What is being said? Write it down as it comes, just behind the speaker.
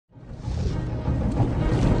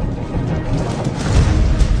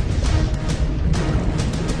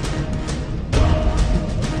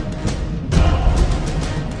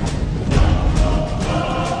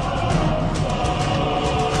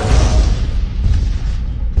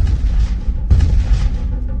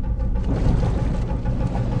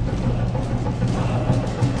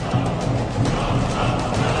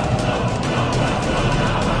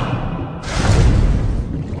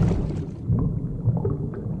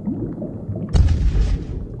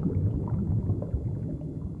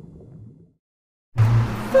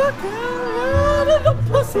the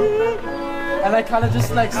pussy. And I kind of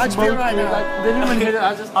just like smoked it, right now? Like, they didn't even hit it,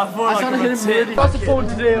 I tried to hit him really. What's the phone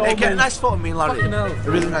today? Hey, get a nice photo of me and Larry. A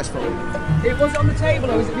really nice photo. It was on the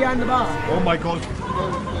table or was it behind the bar? Oh my god.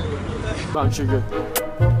 Brown sugar.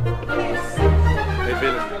 Hey,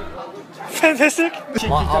 feeling? Fantastic.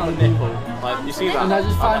 My arm and nipple. Like, you see that? And I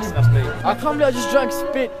just found that's me. I can't believe I just drank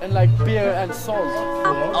spit and like beer and salt.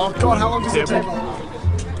 Oh god, how long does it take?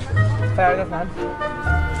 Fair enough, man.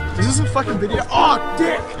 Is this a fucking video? Oh,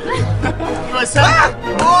 dick! I said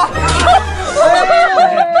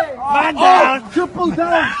Man down. Triple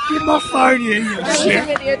down! Get my phone, you shit!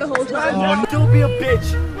 Video the whole time. Oh, don't be a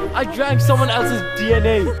bitch. I drank someone else's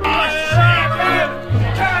DNA.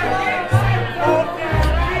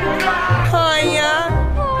 Hiya.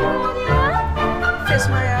 Kiss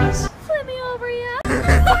my ass. Flip me over, yeah.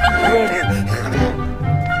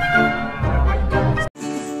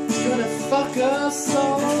 Gonna fuck us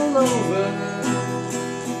all over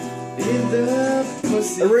in the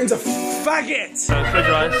pussy. Arun's a faggot! Close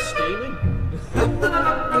your eyes. Steaming? You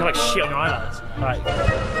got like shit on your eyelids. Right.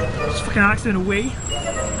 Just fucking accident away.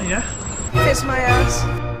 Yeah. Kiss my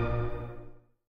ass.